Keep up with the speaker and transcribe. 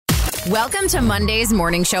Welcome to Monday's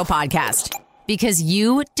Morning Show podcast, because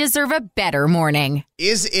you deserve a better morning.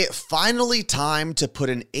 Is it finally time to put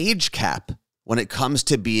an age cap when it comes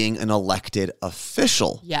to being an elected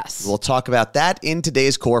official? Yes. We'll talk about that in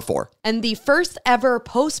today's Core 4. And the first ever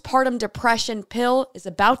postpartum depression pill is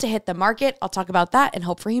about to hit the market. I'll talk about that and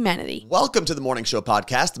Hope for Humanity. Welcome to the Morning Show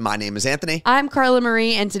podcast. My name is Anthony. I'm Carla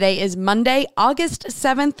Marie, and today is Monday, August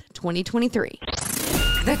 7th, 2023.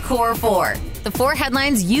 The Core 4. The 4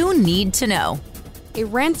 headlines you need to know. A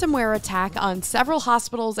ransomware attack on several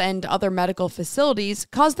hospitals and other medical facilities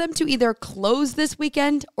caused them to either close this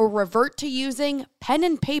weekend or revert to using pen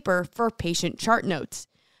and paper for patient chart notes.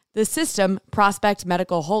 The system, Prospect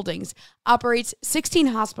Medical Holdings, operates 16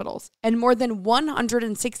 hospitals and more than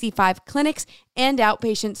 165 clinics and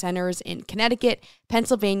outpatient centers in Connecticut,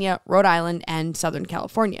 Pennsylvania, Rhode Island, and Southern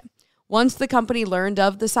California. Once the company learned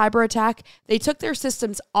of the cyber attack, they took their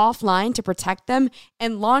systems offline to protect them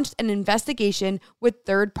and launched an investigation with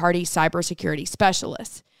third-party cybersecurity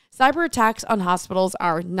specialists. Cyber attacks on hospitals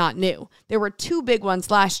are not new. There were 2 big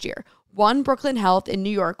ones last year. One, Brooklyn Health in New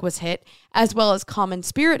York, was hit, as well as Common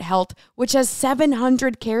Spirit Health, which has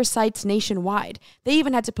 700 care sites nationwide. They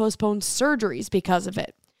even had to postpone surgeries because of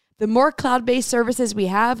it. The more cloud-based services we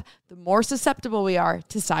have, the more susceptible we are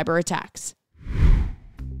to cyber attacks.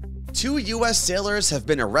 2 U.S. sailors have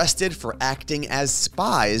been arrested for acting as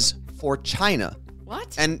spies for China.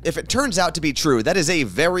 What? And if it turns out to be true, that is a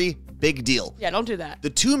very big deal. Yeah, don't do that. The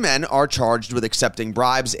 2 men are charged with accepting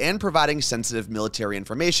bribes and providing sensitive military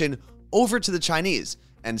information over to the Chinese.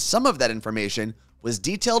 And some of that information was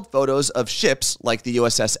detailed photos of ships like the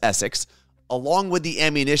USS Essex, along with the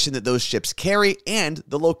ammunition that those ships carry and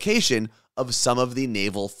the location of some of the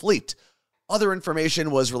naval fleet. Other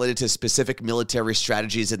information was related to specific military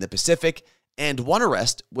strategies in the Pacific, and one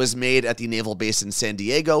arrest was made at the naval base in San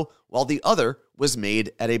Diego, while the other was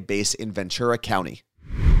made at a base in Ventura County.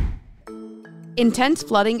 Intense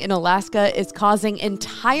flooding in Alaska is causing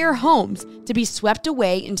entire homes to be swept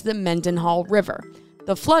away into the Mendenhall River.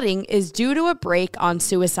 The flooding is due to a break on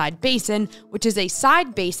Suicide Basin, which is a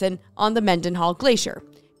side basin on the Mendenhall Glacier.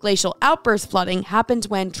 Glacial outburst flooding happens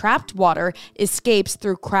when trapped water escapes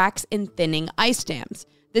through cracks in thinning ice dams.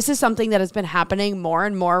 This is something that has been happening more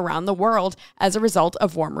and more around the world as a result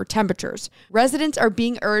of warmer temperatures. Residents are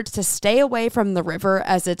being urged to stay away from the river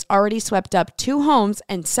as it's already swept up 2 homes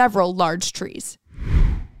and several large trees.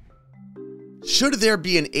 Should there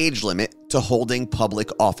be an age limit to holding public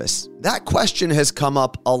office? That question has come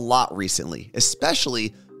up a lot recently,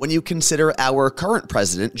 especially when you consider our current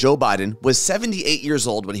president, Joe Biden, was 78 years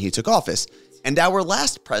old when he took office, and our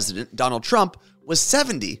last president, Donald Trump, was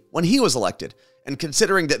 70 when he was elected. And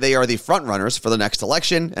considering that they are the front runners for the next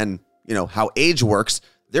election and, you know, how age works,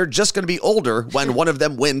 they're just going to be older when one of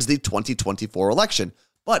them wins the 2024 election.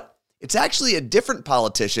 But it's actually a different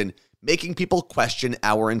politician making people question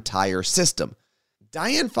our entire system.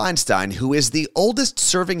 Dianne Feinstein, who is the oldest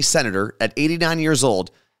serving senator at 89 years old,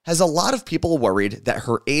 has a lot of people worried that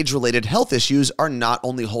her age-related health issues are not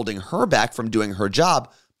only holding her back from doing her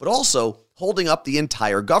job, but also holding up the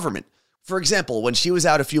entire government. For example, when she was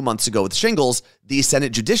out a few months ago with shingles, the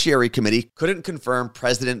Senate Judiciary Committee couldn't confirm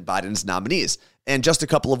President Biden's nominees. And just a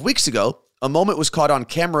couple of weeks ago, a moment was caught on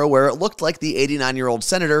camera where it looked like the 89-year-old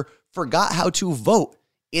senator forgot how to vote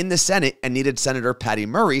in the Senate and needed Senator Patty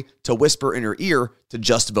Murray to whisper in her ear to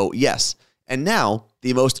just vote yes. And now,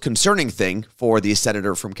 the most concerning thing for the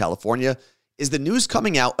senator from California is the news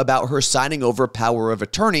coming out about her signing over power of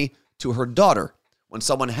attorney to her daughter. When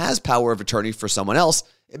someone has power of attorney for someone else,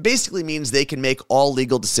 it basically means they can make all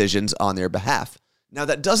legal decisions on their behalf. Now,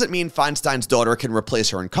 that doesn't mean Feinstein's daughter can replace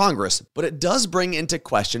her in Congress, but it does bring into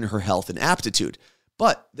question her health and aptitude.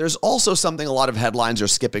 But there's also something a lot of headlines are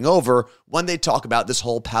skipping over when they talk about this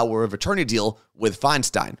whole power of attorney deal with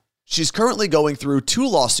Feinstein. She's currently going through 2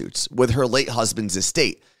 lawsuits with her late husband's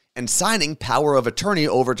estate, and signing power of attorney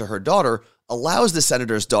over to her daughter allows the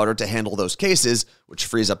senator's daughter to handle those cases, which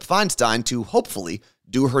frees up Feinstein to hopefully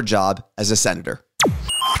do her job as a senator.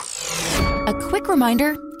 A quick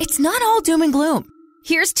reminder, it's not all doom and gloom.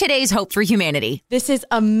 Here's today's Hope for Humanity. This is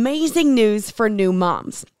amazing news for new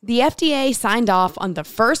moms. The FDA signed off on the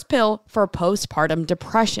first pill for postpartum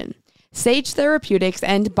depression. Sage Therapeutics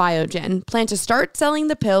and Biogen plan to start selling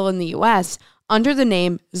the pill in the U.S. under the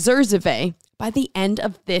name Zurzuvae by the end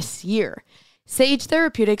of this year. Sage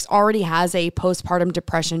Therapeutics already has a postpartum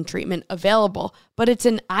depression treatment available, but it's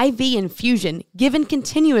an IV infusion given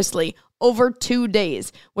continuously over 2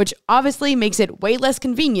 days, which obviously makes it way less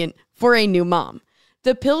convenient for a new mom.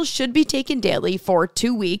 The pill should be taken daily for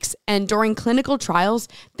 2 weeks, and during clinical trials,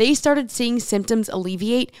 they started seeing symptoms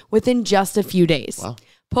alleviate within just a few days. Wow.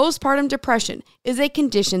 postpartum depression is a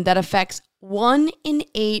condition that affects 1 in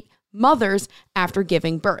 8 mothers after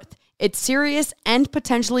giving birth. It's serious and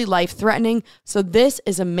potentially life-threatening, so this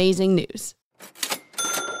is amazing news.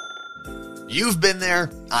 You've been there,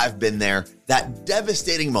 I've been there. That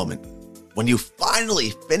devastating moment when you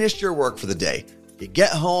finally finished your work for the day. You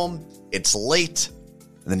get home, it's late,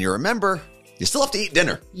 and then you remember you still have to eat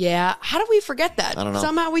dinner. Yeah, how do we forget that? I don't know.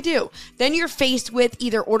 Somehow we do. Then you're faced with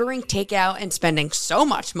either ordering takeout and spending so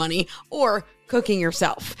much money or cooking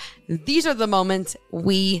yourself. These are the moments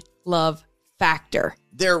we love Factor.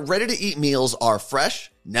 Their ready-to-eat meals are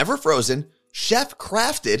fresh, never frozen,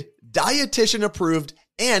 chef-crafted, dietitian-approved,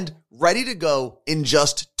 and ready to go in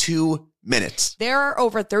just 2 minutes. There are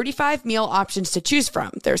over 35 meal options to choose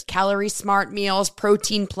from. There's Calorie Smart meals,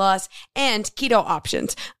 Protein Plus, and keto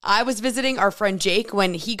options. I was visiting our friend Jake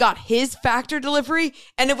when he got his Factor delivery,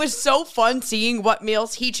 and it was so fun seeing what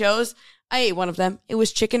meals he chose. I ate one of them. It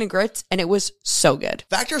was chicken and grits, and it was so good.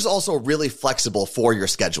 Factor is also really flexible for your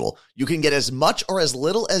schedule. You can get as much or as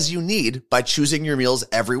little as you need by choosing your meals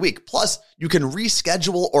every week. Plus, you can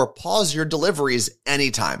reschedule or pause your deliveries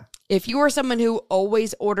anytime. If you are someone who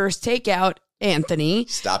always orders takeout, Anthony,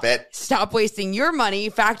 Stop it. stop wasting your money.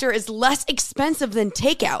 Factor is less expensive than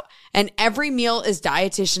takeout, and every meal is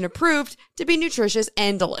dietitian approved to be nutritious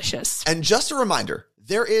and delicious. And just a reminder,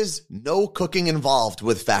 there is no cooking involved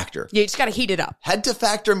with Factor. You just got to heat it up. Head to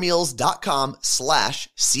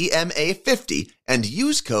factormeals.com/CMA50 and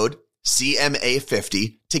use code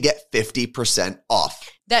CMA50 to get 50% off.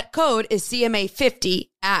 That code is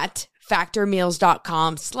CMA50 at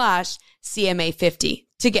factormeals.com/CMA50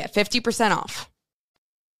 to get 50% off.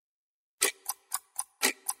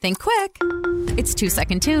 Think quick. It's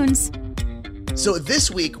 2-second tunes. So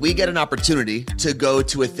this week, we get an opportunity to go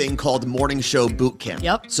to a thing called Morning Show Boot Camp.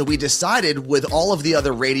 Yep. So we decided with all of the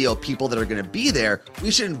other radio people that are going to be there,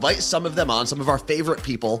 we should invite some of them on, some of our favorite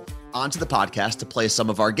people onto the podcast to play some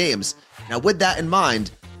of our games. Now, with that in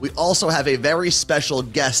mind, we also have a very special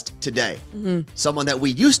guest today. Someone that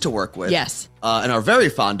we used to work with. Yes. And are very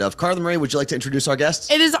fond of. Carla Marie, would you like to introduce our guests?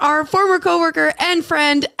 It is our former coworker and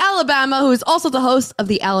friend, Alabama, who is also the host of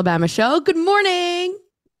The Alabama Show. Good morning.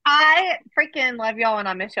 I freaking love y'all and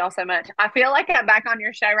I miss y'all so much. I feel like I'm back on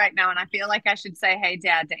your show right now and I feel like I should say, hey,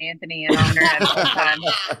 Dad, to Anthony and honor him sometime.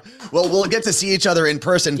 Well, we'll get to see each other in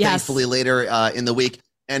person, Yes. thankfully, later in the week.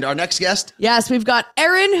 And our next guest? Yes, we've got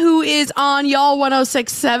Erin, who is on Y'all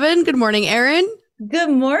 106.7. Good morning, Erin. Good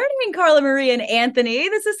morning, Carla Marie and Anthony.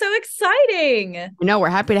 This is so exciting. No, we're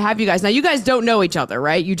happy to have you guys. Now, you guys don't know each other,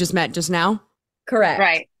 right? You just met just now? Correct.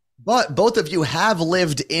 Right. But both of you have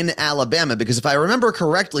lived in Alabama because if I remember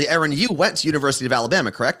correctly, Erin, you went to University of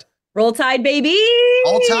Alabama, correct? Roll Tide, baby.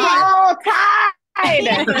 All time. All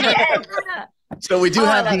time. So we do Oh,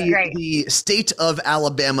 have that's great. the state of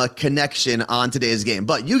Alabama connection on today's game.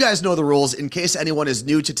 But you guys know the rules. In case anyone is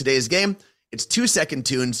new to today's game, it's 2-second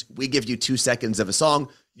tunes. We give you 2 seconds of a song.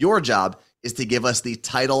 Your job is to give us the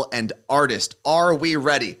title and artist. Are we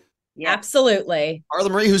ready? Absolutely. Carla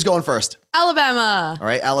Marie, who's going first? Alabama. All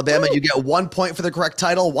right, Alabama, you get 1 point for the correct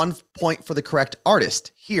title, 1 point for the correct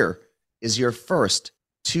artist. Here is your first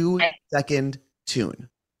 2-second tune.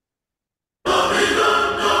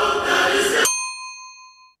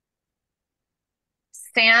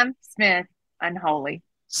 Sam Smith, Unholy.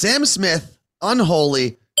 Sam Smith,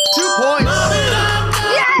 Unholy, 2 points.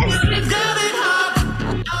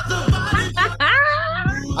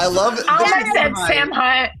 I love it. I almost said Sam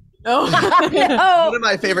Hunt. One of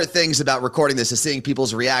my favorite things about recording this is seeing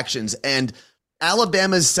people's reactions. And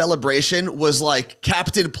Alabama's celebration was like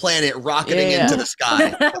Captain Planet rocketing into the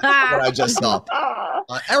sky. What I just saw.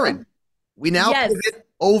 Erin, we now pivot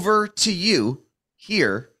over to you.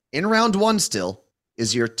 Here in round one still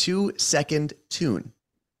is your 2-second tune.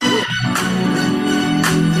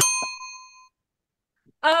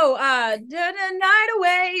 Night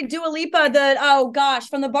Away, Dua Lipa,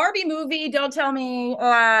 from the Barbie movie. Don't tell me.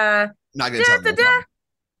 I'm not going to tell you.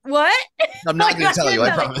 What? I'm not going to tell you,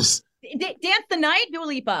 I promise. Dance the Night, Dua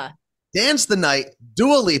Lipa. Dance the Night,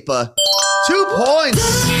 Dua Lipa, 2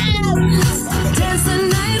 points.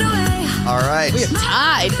 All right. We are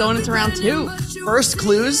tied going into round two. First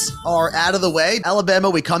clues are out of the way. Alabama,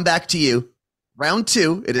 we come back to you. Round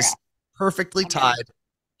two, it is perfectly tied.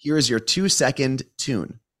 Here is your 2-second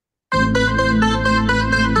tune.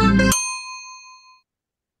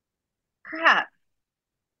 Crap.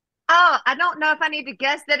 Oh, I don't know if I need to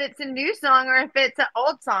guess that it's a new song or if it's an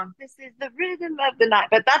old song. This is the rhythm of the night,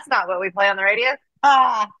 but that's not what we play on the radio.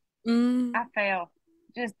 I fail.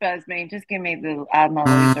 Just buzz me. Just give me I'm a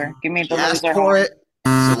loser. Give me the Ask loser. for it.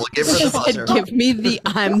 So we'll give her the buzzer. Give me the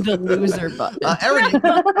I'm the loser button. Erin,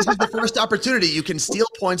 this is the first opportunity. You can steal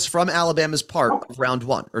points from Alabama's part of round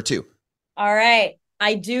 1 or 2. All right.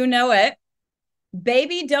 I do know it.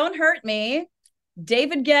 Baby Don't Hurt Me,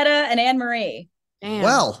 David Guetta and Anne Marie. Damn.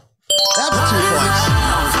 Well, that's 2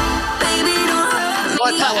 points.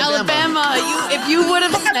 But Alabama, if you would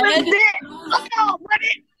have said,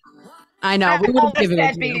 I know we would have given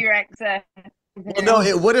it to you. Well, no,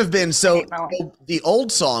 it would have been. So the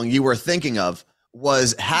old song you were thinking of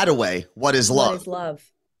was Hadaway, What Is Love? What is love?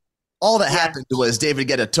 All that happened was David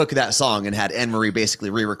Guetta took that song and had Anne Marie basically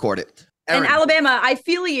re-record it. Erin. And Alabama, I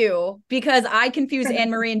feel you because I confuse Anne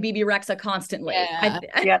Marie and BB Rexa constantly.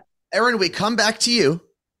 Yeah. Erin, we come back to you.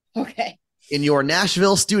 Okay. In your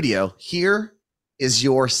Nashville studio. Here is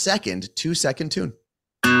your second 2-second tune.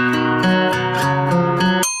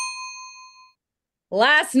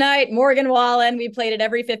 Last night, Morgan Wallen, we played it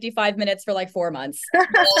every 55 minutes for like 4 months.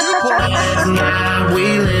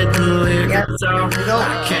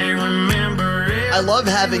 I love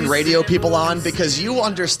having radio people on because you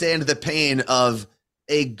understand the pain of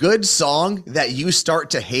a good song that you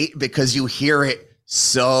start to hate because you hear it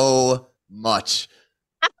so much.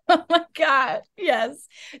 Oh my God. Yes.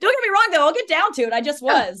 Don't get me wrong, though. I'll get down to it. I just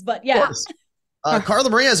was, but yeah. Carla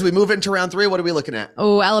Marie, as we move into round 3, what are we looking at?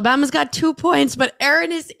 Oh, Alabama's got 2 points, but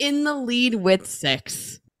Erin is in the lead with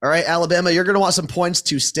 6. All right, Alabama, you're going to want some points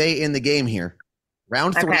to stay in the game here.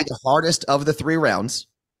 Round 3, the hardest of the 3 rounds.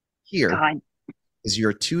 Here is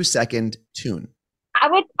your 2-second tune. I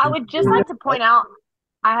would just like to point out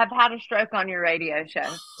I have had a stroke on your radio show.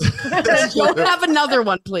 Don't have another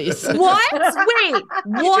one, please. What? Wait,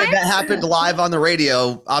 what? That happened live on the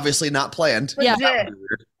radio, obviously not planned. Yeah.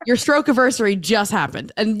 Your stroke anniversary just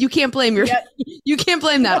happened, and you can't blame you can't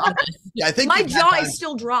blame that on this. Yeah, I think my jaw is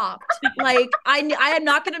still dropped. Like I am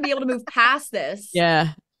not going to be able to move past this.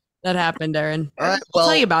 Yeah, that happened, Erin. All right, I'll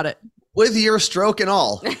tell you about it. With your stroke and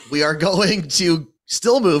all, we are going to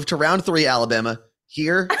still move to round 3, Alabama.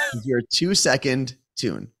 Here is your 2-second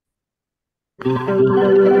tune.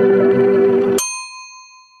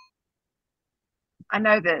 I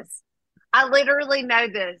know this. I literally know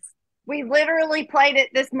this. We literally played it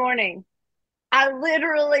this morning. I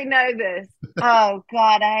literally know this. Oh,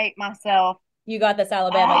 God, I hate myself. You got this,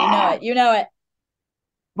 Alabama. You know it. You know it.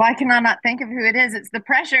 Why can I not think of who it is? It's the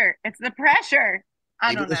pressure. It's the pressure.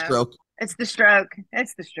 I don't know. Stroke. It's the stroke.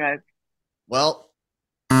 It's the stroke. Well,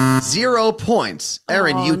 0 points.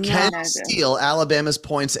 Erin, you can steal Alabama's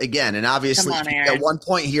points again. And obviously, if you get 1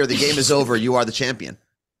 point here, the game is over. You are the champion.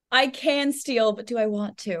 I can steal, but do I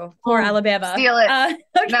want to? For Alabama. Steal it.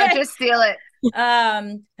 Okay. No, just steal it.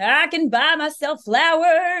 I can buy myself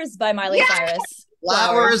flowers by Miley Cyrus.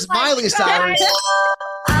 Flowers, Miley Cyrus.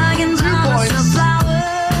 I can 2 points.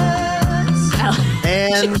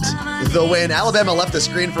 And the win. Alabama left the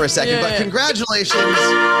screen for a second, but congratulations.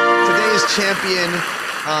 Today's champion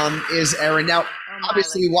is Erin. Now,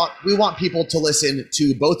 obviously, we want people to listen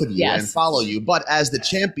to both of you and follow you, but as the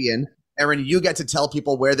champion, Erin, you get to tell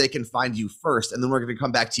people where they can find you first, and then we're going to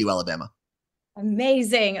come back to you, Alabama.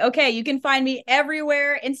 Amazing. Okay, you can find me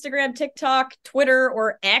everywhere, Instagram, TikTok, Twitter,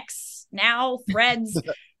 or X, now Threads,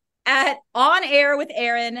 at On Air with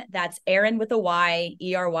Erin. That's Erin with a Y,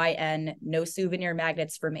 ERYN. No souvenir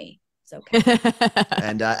magnets for me. It's okay.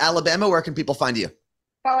 And Alabama, where can people find you?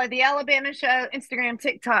 Follow The Alabama Show, Instagram,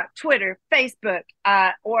 TikTok, Twitter, Facebook,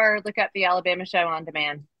 or look up The Alabama Show on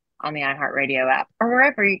demand on the iHeartRadio app or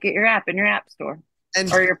wherever you get your app in your app store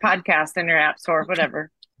or your podcast in your app store,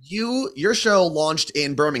 whatever. Your show launched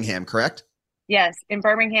in Birmingham, correct? Yes, in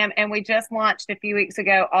Birmingham. And we just launched a few weeks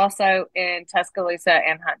ago also in Tuscaloosa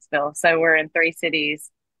and Huntsville. So we're in 3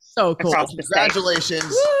 cities. So cool.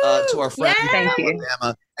 Congratulations to our friend. Thank you.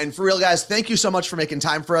 Alabama. And for real, guys, thank you so much for making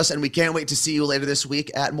time for us. And we can't wait to see you later this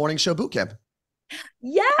week at Morning Show Boot Camp.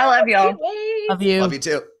 Yeah. I love y'all. Love you. Love you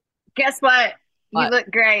too. Guess what? You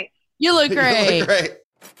look great. You look great. You look great.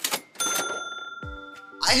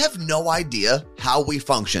 I have no idea how we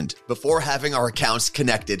functioned before having our accounts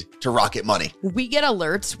connected to Rocket Money. We get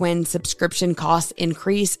alerts when subscription costs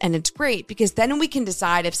increase, and it's great because then we can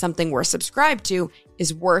decide if something we're subscribed to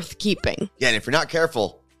is worth keeping. Yeah, and if you're not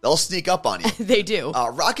careful, they'll sneak up on you. They do.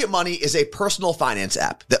 Rocket Money is a personal finance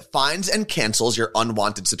app that finds and cancels your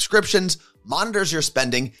unwanted subscriptions, monitors your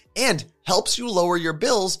spending, and helps you lower your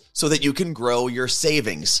bills so that you can grow your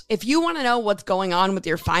savings. If you want to know what's going on with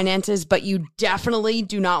your finances, but you definitely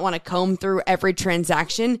do not want to comb through every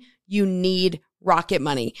transaction, you need Rocket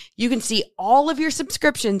Money. You can see all of your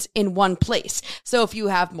subscriptions in one place. So if you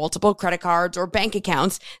have multiple credit cards or bank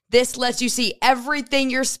accounts, this lets you see everything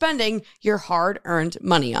you're spending your hard-earned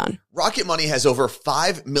money on. Rocket Money has over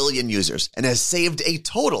 5 million users and has saved a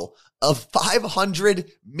total of $500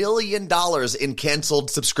 million in canceled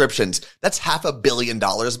subscriptions. That's $500 million,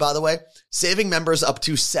 by the way, saving members up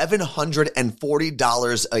to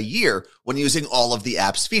 $740 a year when using all of the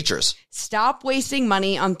app's features. Stop wasting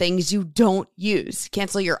money on things you don't use.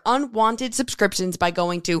 Cancel your unwanted subscriptions by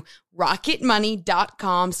going to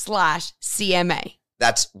rocketmoney.com/CMA.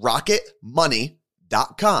 That's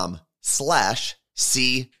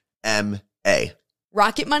rocketmoney.com/CMA.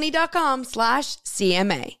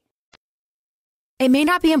 rocketmoney.com/CMA. It may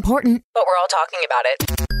not be important, but we're all talking about it.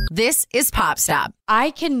 This is Pop Stop.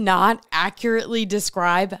 I cannot accurately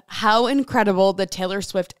describe how incredible the Taylor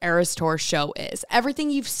Swift Eras Tour show is.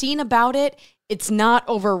 Everything you've seen about it, it's not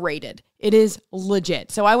overrated. It is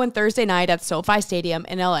legit. So I went Thursday night at SoFi Stadium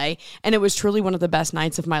in LA, and it was truly one of the best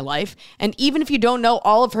nights of my life. And even if you don't know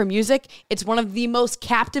all of her music, it's one of the most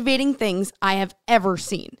captivating things I have ever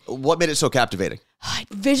seen. What made it so captivating?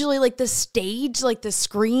 Visually, like the stage, like the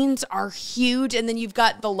screens are huge. And then you've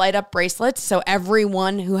got the light up bracelets. So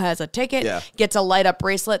everyone who has a ticket gets a light up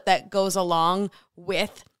bracelet that goes along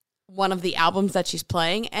with one of the albums that she's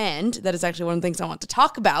playing. And that is actually one of the things I want to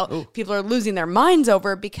talk about. Ooh. People are losing their minds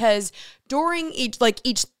over because during each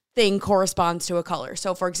thing corresponds to a color.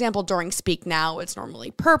 So for example, during Speak Now, it's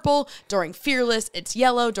normally purple. During Fearless, it's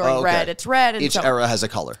yellow. During Red, it's red. And each era has a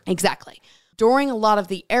color. Exactly. During a lot of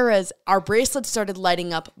the eras, our bracelets started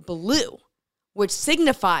lighting up blue, which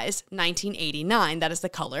signifies 1989. That is the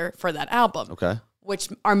color for that album. Okay. Which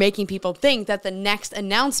are making people think that the next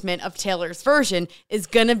announcement of Taylor's version is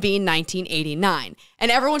going to be 1989.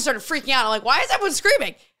 And everyone started freaking out. I'm like, why is everyone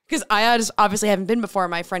screaming? Because I just obviously haven't been before.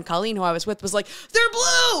 My friend Colleen, who I was with, was like, they're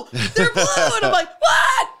blue! They're blue! And I'm like,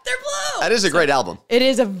 what? They're blue! That is a great album. It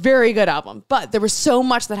is a very good album. But there was so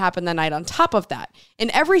much that happened that night on top of that.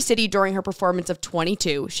 In every city during her performance of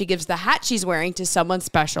 22, she gives the hat she's wearing to someone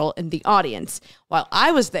special in the audience. While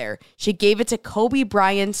I was there, she gave it to Kobe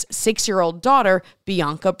Bryant's 6-year-old daughter,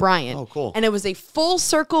 Bianca Bryant. Oh, cool. And it was a full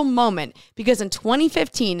circle moment because in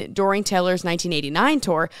 2015, during Taylor's 1989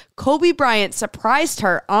 tour, Kobe Bryant surprised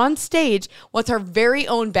her on stage with her very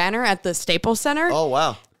own banner at the Staples Center. Oh,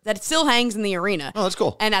 wow. That still hangs in the arena. Oh, that's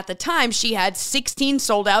cool. And at the time, she had 16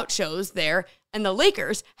 sold-out shows there, and the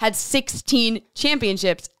Lakers had 16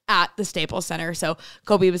 championships at the Staples Center. So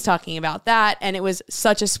Kobe was talking about that, and it was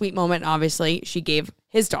such a sweet moment. Obviously, she gave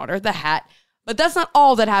his daughter the hat. But that's not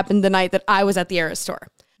all that happened the night that I was at the Eras Tour.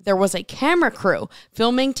 There was a camera crew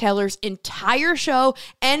filming Taylor's entire show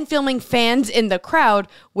and filming fans in the crowd,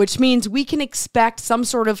 which means we can expect some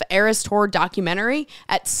sort of Eras Tour documentary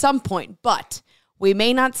at some point. But we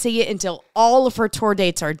may not see it until all of her tour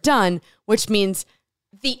dates are done, which means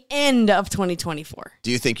the end of 2024.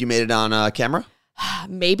 Do you think you made it on camera?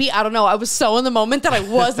 Maybe. I don't know. I was so in the moment that I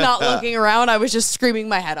was not looking around. I was just screaming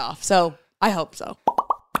my head off. So I hope so.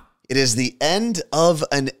 It is the end of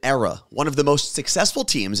an era. One of the most successful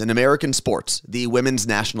teams in American sports, the women's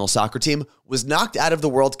national soccer team, was knocked out of the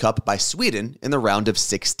World Cup by Sweden in the round of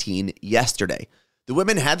 16 yesterday. The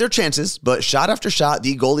women had their chances, but shot after shot,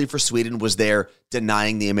 the goalie for Sweden was there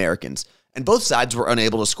denying the Americans. And both sides were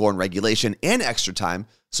unable to score in regulation and extra time,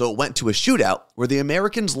 so it went to a shootout where the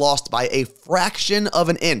Americans lost by a fraction of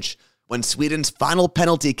an inch when Sweden's final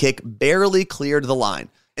penalty kick barely cleared the line.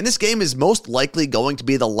 And this game is most likely going to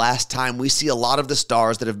be the last time we see a lot of the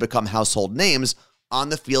stars that have become household names on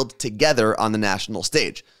the field together on the national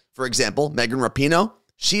stage. For example, Megan Rapinoe,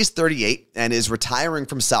 she's 38 and is retiring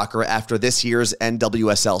from soccer after this year's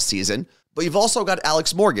NWSL season. But you've also got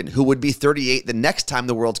Alex Morgan, who would be 38 the next time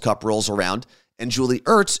the World Cup rolls around, and Julie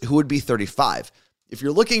Ertz, who would be 35. If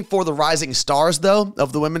you're looking for the rising stars, though,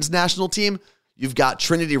 of the women's national team, you've got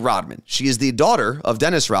Trinity Rodman. She is the daughter of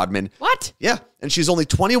Dennis Rodman. What? Yeah, and she's only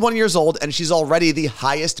 21 years old, and she's already the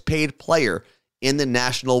highest paid player in the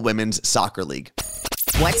National Women's Soccer League.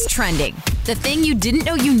 What's trending? The thing you didn't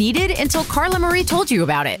know you needed until Carla Marie told you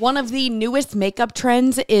about it. One of the newest makeup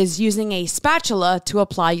trends is using a spatula to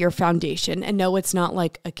apply your foundation. And no, it's not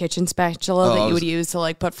like a kitchen spatula that you would use to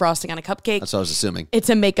like put frosting on a cupcake. That's what I was assuming. It's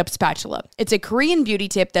a makeup spatula. It's a Korean beauty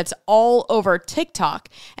tip that's all over TikTok.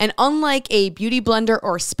 And unlike a beauty blender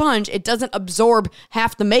or sponge, it doesn't absorb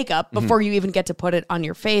half the makeup before you even get to put it on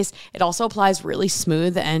your face. It also applies really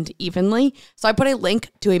smooth and evenly. So I put a link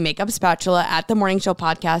to a makeup spatula at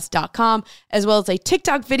themorningshowpodcast.com, as well as a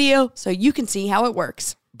TikTok video so you can see how it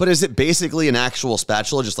works. But is it basically an actual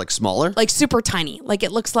spatula, just like smaller? Like super tiny. Like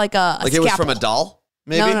it looks like a Like it was from a doll?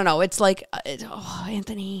 maybe? No. It's like,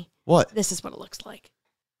 Anthony. What? This is what it looks like.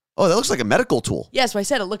 Oh, that looks like a medical tool. Yes, I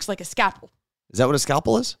said it looks like a scalpel. Is that what a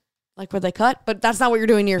scalpel is? Like where they cut? But that's not what you're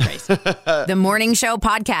doing to your face. The Morning Show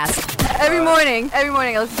Podcast. Every morning I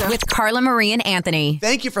listen to it. With Carla Marie and Anthony.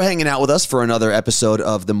 Thank you for hanging out with us for another episode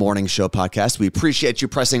of the Morning Show Podcast. We appreciate you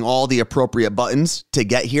pressing all the appropriate buttons to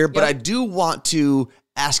get here, but I do want to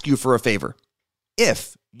ask you for a favor.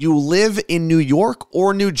 If you live in New York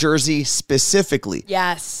or New Jersey specifically,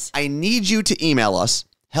 yes, I need you to email us,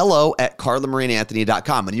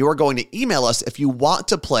 hello@carlamarieandanthony.com. And you are going to email us if you want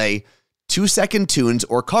to play 2-second tunes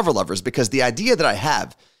or cover lovers, because the idea that I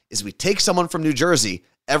have is we take someone from New Jersey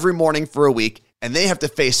every morning for a week and they have to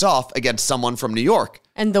face off against someone from New York.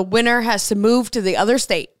 And the winner has to move to the other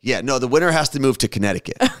state. Yeah, no, the winner has to move to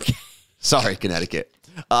Connecticut. Okay. Sorry, Connecticut.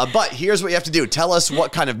 But here's what you have to do. Tell us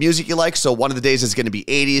what kind of music you like. So one of the days is going to be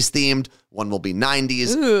 80s themed. One will be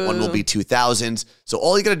 90s. Ooh. One will be 2000s. So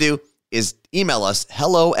all you got to do is email us,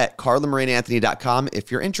 hello@carlamarieandanthony.com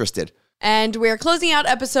if you're interested. And we're closing out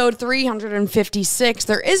episode 356.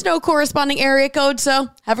 There is no corresponding area code, so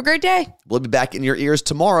have a great day. We'll be back in your ears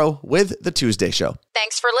tomorrow with The Tuesday Show.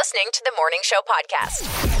 Thanks for listening to the Morning Show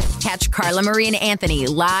Podcast. Catch Carla Marie and Anthony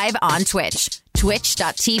live on Twitch.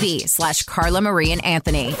 Twitch.tv/Carla Marie and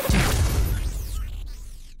Anthony.